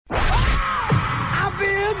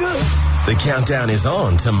feel good. The countdown is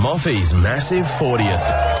on to Moffy's massive 40th.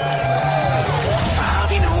 For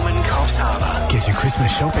Harvey Norman, Coffs Harbour. Get your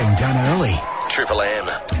Christmas shopping done early. Triple M.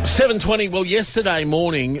 7:20. Well, yesterday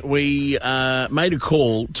morning we made a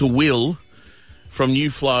call to Will from New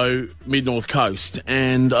Flow, Mid-North Coast,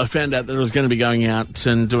 and I found out that I was going to be going out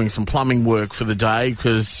and doing some plumbing work for the day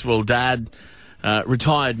because, well, Dad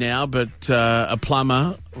retired now, but a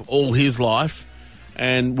plumber all his life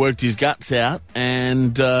and worked his guts out.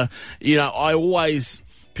 And,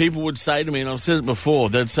 people would say to me, and I've said it before,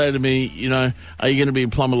 they'd say to me, are you going to be a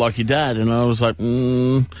plumber like your dad? And I was like,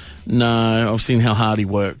 no, I've seen how hard he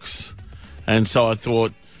works. And so I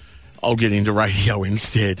thought I'll get into radio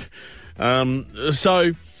instead.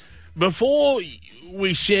 So before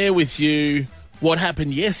we share with you what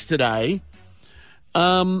happened yesterday,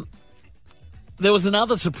 there was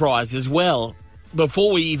another surprise as well.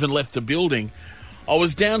 Before we even left the building, I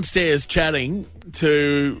was downstairs chatting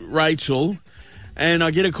to Rachel, and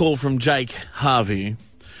I get a call from Jake Harvey.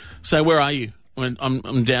 So, where are you?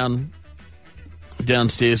 I'm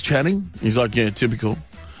downstairs chatting. He's like, yeah, typical.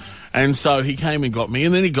 And so he came and got me,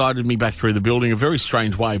 and then he guided me back through the building, a very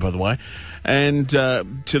strange way, by the way, and to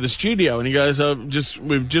the studio. And he goes,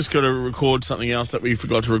 we've just got to record something else that we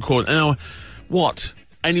forgot to record. And I went, what?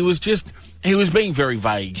 And he was being very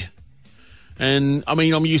vague. And, I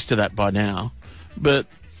mean, I'm used to that by now. But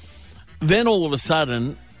then all of a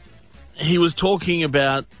sudden, he was talking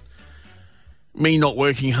about me not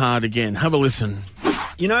working hard again. Have a listen.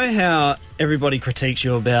 You know how everybody critiques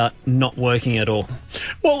you about not working at all?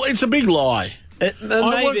 Well, it's a big lie.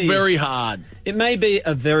 I work very hard. It may be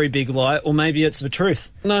a very big lie, or maybe it's the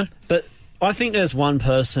truth. No. But I think there's one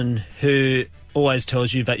person who always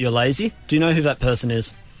tells you that you're lazy. Do you know who that person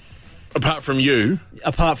is? Apart from you?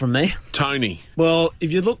 Apart from me? Tony. Well,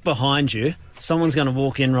 if you look behind you, someone's going to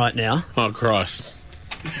walk in right now. Oh, Christ.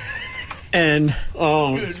 And...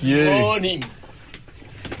 Oh, it's you. Good morning.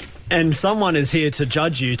 And someone is here to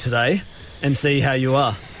judge you today and see how you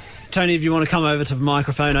are. Tony, if you want to come over to the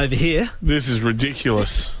microphone over here. This is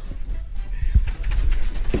ridiculous.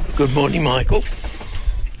 Good morning, Michael.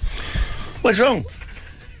 What's wrong?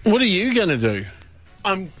 What are you going to do?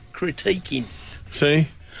 I'm critiquing. See?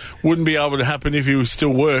 Wouldn't be able to happen if you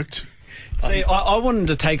still worked. See, I wanted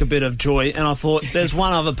to take a bit of joy, and I thought there's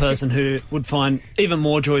one other person who would find even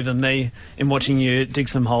more joy than me in watching you dig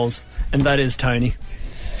some holes, and that is Tony.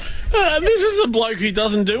 This is the bloke who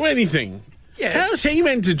doesn't do anything. Yeah. How's he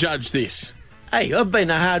meant to judge this? Hey, I've been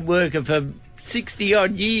a hard worker for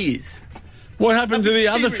 60-odd years. What happened to the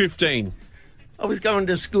other 15? I was going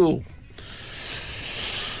to school.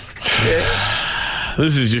 Yeah.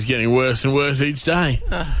 This is just getting worse and worse each day.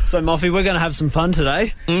 So, Moffy, we're going to have some fun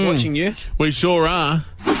today, watching you. We sure are.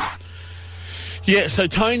 Yeah, so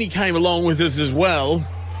Tony came along with us as well.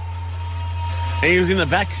 He was in the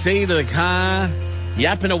back seat of the car,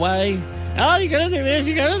 yapping away. Oh, you got to do this,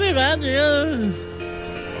 you got to do that. Yeah.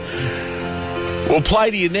 We'll play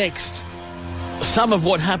to you next some of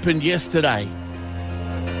what happened yesterday.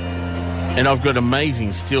 And I've got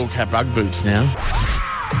amazing steel cap Ugg boots now.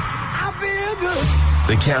 I feel good.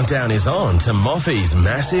 The countdown is on to Moffy's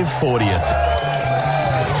massive 40th. For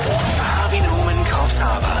Harvey Norman, Coffs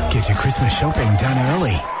Harbour. Get your Christmas shopping done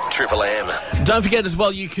early. Triple M. Don't forget as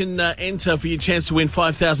well, you can enter for your chance to win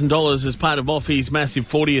 $5,000 as part of Moffy's massive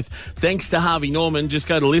 40th. Thanks to Harvey Norman. Just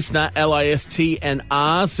go to Listener,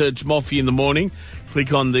 LISTNR, search Moffy in the morning.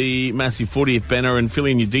 Click on the massive 40th banner and fill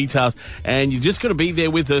in your details. And you just got to be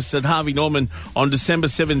there with us at Harvey Norman on December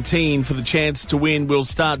 17 for the chance to win. We'll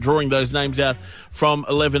start drawing those names out from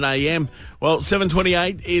 11 a.m. Well,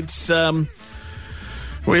 7:28, it's...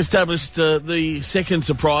 We established the second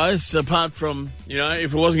surprise. Apart from,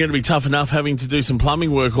 if it wasn't going to be tough enough having to do some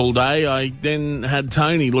plumbing work all day, I then had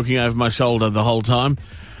Tony looking over my shoulder the whole time.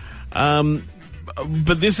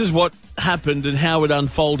 But this is what happened and how it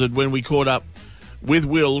unfolded when we caught up with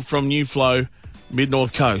Will from New Flow,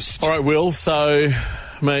 Mid-North Coast. All right, Will, so,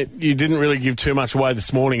 mate, you didn't really give too much away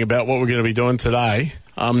this morning about what we're going to be doing today.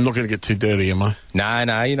 I'm not going to get too dirty, am I?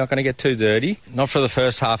 No, you're not going to get too dirty. Not for the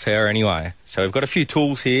first half hour anyway. So we've got a few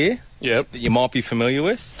tools here that you might be familiar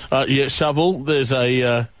with. Shovel. There's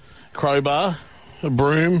a crowbar, a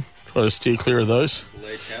broom. Try to steer clear of those.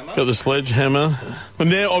 Sledgehammer. Got the sledgehammer.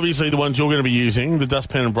 And they're obviously the ones you're going to be using. The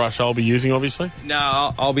dustpan and brush I'll be using, obviously.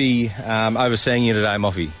 No, I'll be overseeing you today,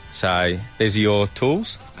 Moffy. So these are your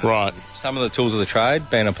tools. Right. Some of the tools of the trade,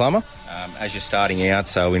 being a plumber. As you're starting out,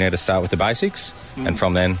 so we need to start with the basics, and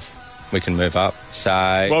from then we can move up. So,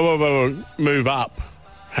 Whoa. Move up.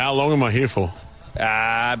 How long am I here for?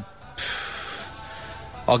 I'll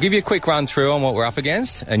I'll give you a quick run through on what we're up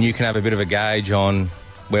against, and you can have a bit of a gauge on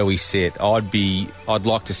where we sit. I'd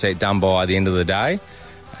like to see it done by the end of the day,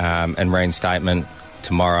 and reinstatement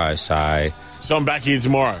tomorrow. So I'm back here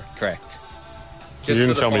tomorrow. correct. You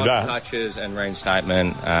didn't tell me final that. touches and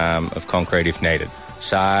reinstatement of concrete if needed.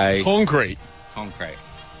 So Concrete. concrete.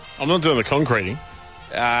 I'm not doing the concreting.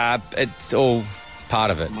 It's all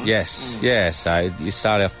part of it, yes. Yeah, so you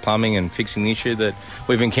start off plumbing and fixing the issue that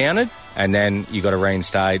we've encountered, and then you got to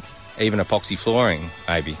reinstate even epoxy flooring,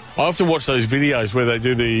 maybe. I often watch those videos where they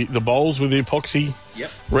do the bowls with the epoxy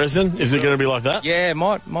resin. Is it going to be like that? Yeah,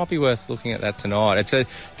 might be worth looking at that tonight. It's a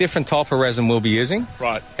different type of resin we'll be using.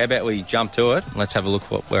 Right. How about we jump to it? Let's have a look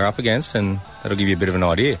what we're up against, and that'll give you a bit of an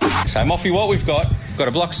idea. So, Moffy, what we've got a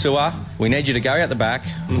block sewer. We need you to go out the back.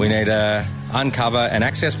 We need to uncover an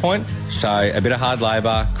access point. So, a bit of hard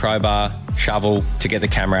labour, crowbar, shovel to get the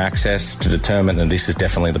camera access to determine that this is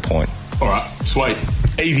definitely the point. All right, sweet.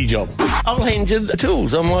 Easy job. I'll hand you the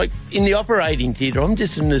tools. I'm like in the operating theatre. I'm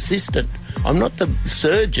just an assistant. I'm not the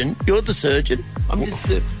surgeon. You're the surgeon. I'm just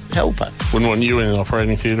the helper. Wouldn't want you in an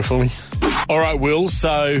operating theatre for me. All right, Will,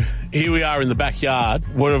 so here we are in the backyard.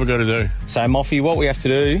 What have we got to do? So, Moffy, what we have to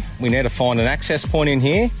do, we need to find an access point in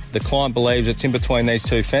here. The client believes it's in between these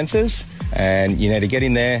two fences, and you need to get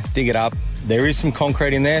in there, dig it up. There is some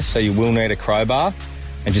concrete in there, so you will need a crowbar,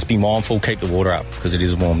 and just be mindful, keep the water up, because it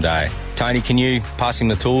is a warm day. Tony, can you pass him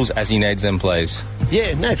the tools as he needs them, please?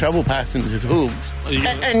 Yeah, no trouble passing the tools.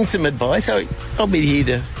 And some advice. I'll be here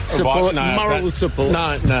to support, moral support.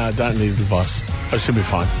 No, don't need advice. I should be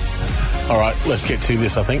fine. All right, let's get to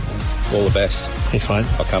this, I think. All the best. Thanks, mate.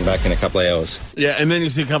 I'll come back in a couple of hours. Yeah, and then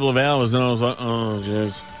it's a couple of hours, and I was like, oh,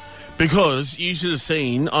 jeez. Because you should have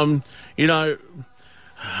seen, then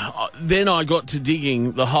I got to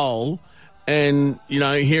digging the hole, and,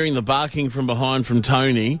 hearing the barking from behind from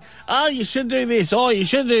Tony, oh, you should do this, oh, you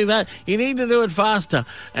should do that, you need to do it faster.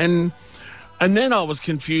 And then I was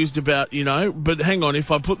confused about, but hang on,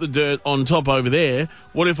 if I put the dirt on top over there,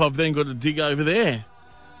 what if I've then got to dig over there?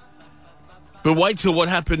 But wait till what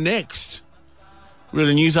happened next. We've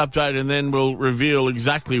got a news update, and then we'll reveal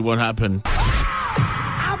exactly what happened.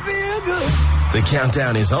 The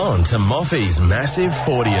countdown is on to Moffy's massive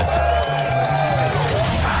 40th.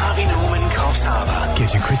 Harvey Norman Coffs Harbour.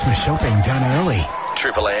 Get your Christmas shopping done early.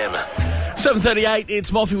 Triple M. 7:38,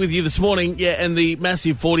 it's Moffy with you this morning. Yeah, and the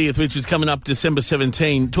massive 40th, which is coming up December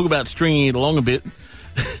 17. Talk about stringing it along a bit.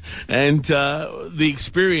 And the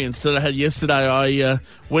experience that I had yesterday, I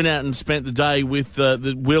went out and spent the day with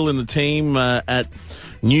the Will and the team at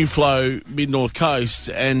New Flow Mid-North Coast,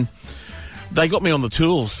 and they got me on the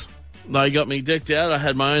tools. They got me decked out. I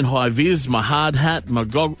had my own high-vis, my hard hat, my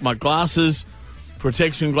glasses,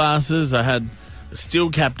 protection glasses. I had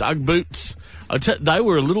steel-capped Ugg boots. They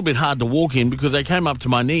were a little bit hard to walk in because they came up to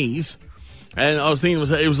my knees. And I was thinking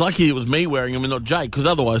it was lucky it was me wearing them and not Jake, because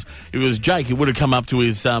otherwise, if it was Jake, it would have come up to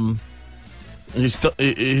his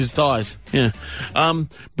thighs. Yeah.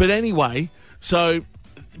 But anyway, so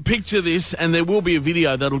picture this, and there will be a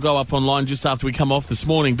video that'll go up online just after we come off this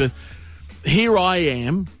morning. But here I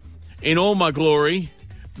am, in all my glory,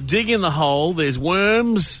 digging the hole. There's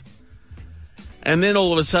worms, and then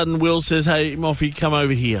all of a sudden, Will says, "Hey, Moffy, come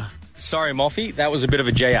over here." Sorry, Moffy, that was a bit of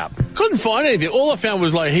a G-up. Couldn't find anything. All I found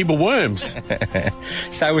was like a heap of worms.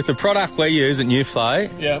 So with the product we use at New Flow,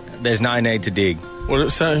 there's no need to dig.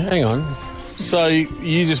 So, hang on. So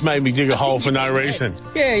you just made me dig a hole for no reason?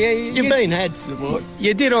 Yeah. You've been had support.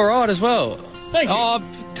 You did all right as well. Thank you. Oh,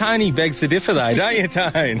 Tony begs to differ though, don't you,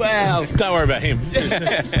 Tone? Wow. Don't worry about him.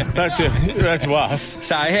 Back to us.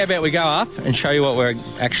 So how about we go up and show you what we're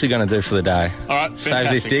actually going to do for the day. All right, Save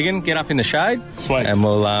fantastic. this digging, get up in the shade. Sweet. And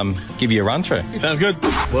we'll give you a run through. Sounds good.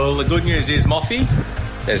 Well, the good news is, Moffy,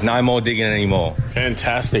 there's no more digging anymore.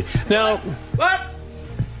 Fantastic. Now, What?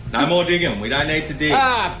 No more digging. We don't need to dig.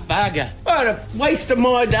 Ah, bugger. What a waste of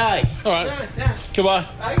my day. all right. Goodbye.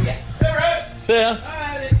 Okay. All right. See ya.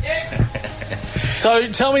 So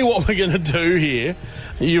tell me what we're going to do here.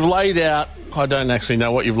 You've laid out... I don't actually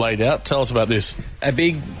know what you've laid out. Tell us about this. A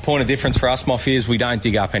big point of difference for us, Moffy, is we don't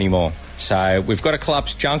dig up anymore. So we've got a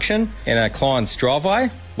collapsed junction in a client's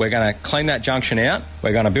driveway. We're going to clean that junction out.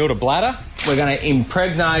 We're going to build a bladder. We're going to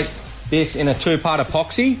impregnate this in a 2-part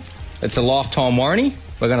epoxy. It's a lifetime warranty.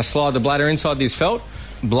 We're going to slide the bladder inside this felt,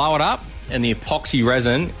 blow it up, and the epoxy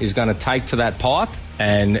resin is going to take to that pipe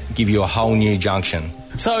and give you a whole new junction.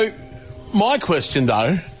 So my question,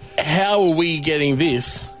 though, how are we getting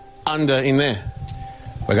this under in there?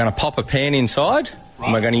 We're going to pop a pan inside,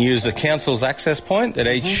 and we're going to use the council's access point that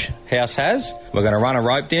each house has. We're going to run a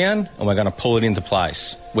rope down, and we're going to pull it into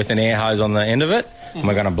place with an air hose on the end of it. and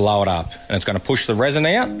we're going to blow it up. And it's going to push the resin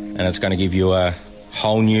out, and it's going to give you a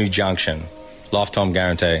whole new junction. Lifetime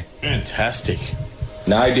guarantee. Fantastic.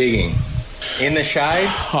 No digging. In the shade.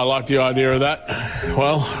 I like the idea of that.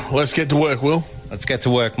 Well, let's get to work, Will. Let's get to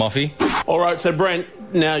work, Moffy. All right, so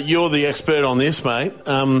Brent, now you're the expert on this, mate.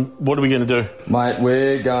 What are we going to do? Mate,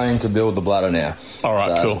 we're going to build the bladder now. All right,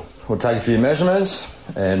 So cool. We'll take a few measurements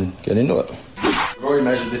and get into it. We've already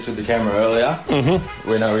measured this with the camera earlier. Mm-hmm.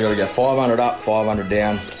 We know we've got to get 500 up, 500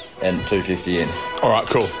 down, and 250 in. All right,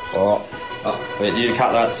 cool. All right. We need you to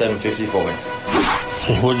cut that at 750 for me.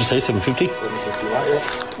 What did you say, 750? 750, right,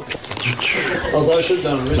 yeah. Also, I should have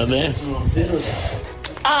done a wrist Not there. assessment on scissors.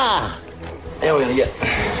 Now we're going to get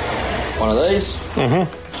one of these.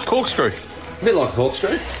 Corkscrew. A bit like a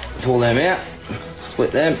corkscrew. Pull them out,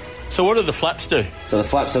 split them. So what do the flaps do? So the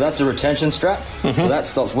flap, so that's a retention strap. So that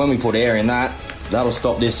stops when we put air in that. That'll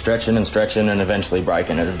stop this stretching and eventually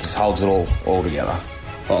breaking it. It just holds it all together.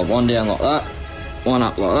 Fold one down like that, one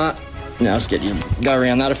up like that. Now just go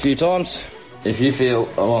around that a few times. If you feel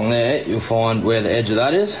along there, you'll find where the edge of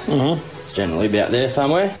that is. It's generally about there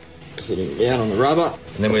somewhere. Sitting down on the rubber.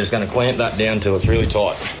 And then we're just going to clamp that down till it's really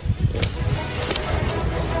tight. Yeah,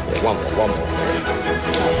 one more.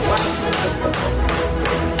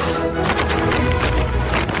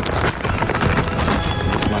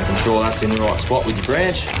 Making sure that's in the right spot with your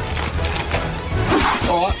branch.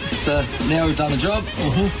 Alright, so now we've done the job,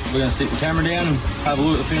 we're going to stick the camera down and have a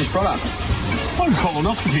look at the finished product. Like a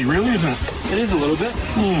colonoscopy, really, isn't it? It is a little bit.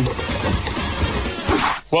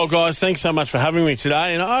 Well, guys, thanks so much for having me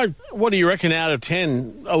today. And what do you reckon out of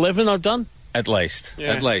 10? 11 I've done? At least.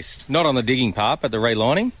 Yeah. At least. Not on the digging part, but the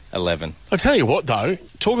relining, 11. I tell you what, though,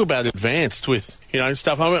 talk about advanced with,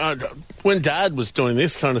 stuff. When Dad was doing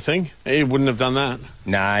this kind of thing, he wouldn't have done that.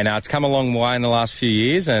 No, it's come a long way in the last few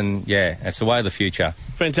years, and, yeah, it's the way of the future.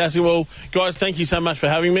 Fantastic. Well, guys, thank you so much for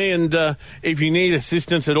having me. And if you need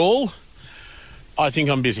assistance at all, I think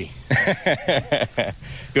I'm busy.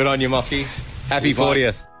 Good on you, Moffy. Happy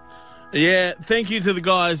 40th. Yeah, thank you to the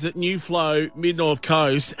guys at New Flow, Mid-North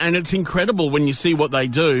Coast. And it's incredible when you see what they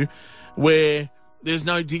do, where there's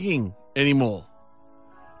no digging anymore.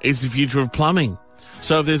 It's the future of plumbing.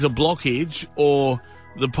 So if there's a blockage or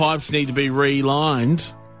the pipes need to be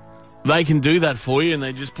relined, they can do that for you, and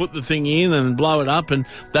they just put the thing in and blow it up, and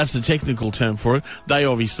that's the technical term for it. They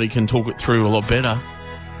obviously can talk it through a lot better.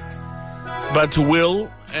 But to Will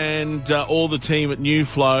and all the team at New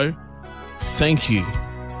Flow, thank you.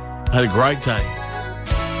 I had a great day.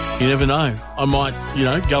 You never know. I might,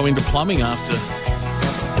 go into plumbing after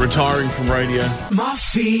retiring from radio.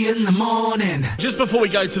 Muffy in the morning. Just before we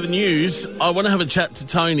go to the news, I want to have a chat to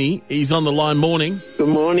Tony. He's on the line. Morning. Good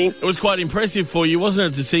morning. It was quite impressive for you,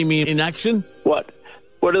 wasn't it, to see me in action? What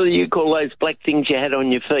do you call those black things you had on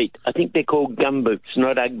your feet? I think they're called gum boots,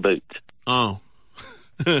 not Ugg boots. Oh.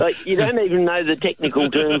 Like, you don't even know the technical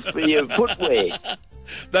terms for your footwear.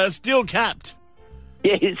 They're still capped.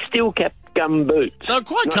 Yeah, it's steel cap gum boots. They're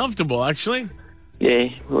quite comfortable, actually. Yeah,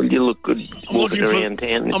 well, you look good walking around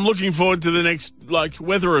town. I'm looking forward to the next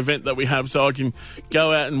weather event that we have, so I can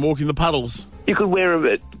go out and walk in the puddles. You could wear them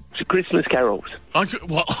at Christmas carols. I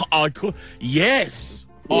could. Yes,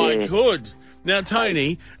 Yeah. I could. Now,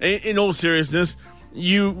 Tony, in all seriousness,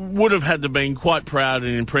 you would have had to been quite proud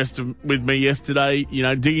and impressed with me yesterday.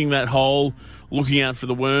 Digging that hole, looking out for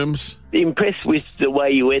the worms. Impressed with the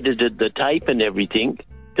way you edited the tape and everything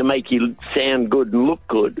to make you sound good and look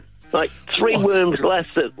good. Like 3 worms lost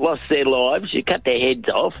their lives. You cut their heads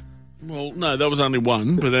off. Well, no, that was only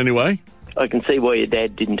one, but anyway. I can see why your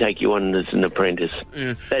dad didn't take you on as an apprentice.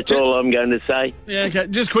 Yeah. That's all I'm going to say. Yeah, okay.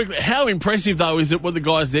 Just quickly, how impressive, though, is it what the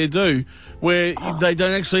guys there do, where they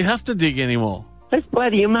don't actually have to dig anymore? That's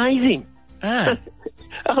bloody amazing. Ah.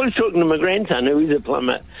 I was talking to my grandson, who is a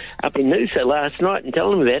plumber up in Noosa last night, and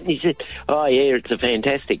telling him about it, and he said, oh, yeah, it's a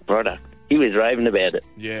fantastic product. He was raving about it.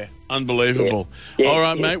 Yeah, unbelievable. Yeah, all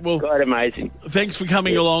right, yeah, mate. Well, quite amazing. Thanks for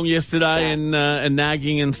coming along yesterday and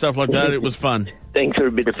nagging and stuff like that. It was fun. Thanks for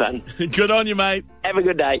a bit of fun. Good on you, mate. Have a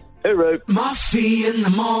good day. Hooroo. Muffy in the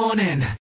morning.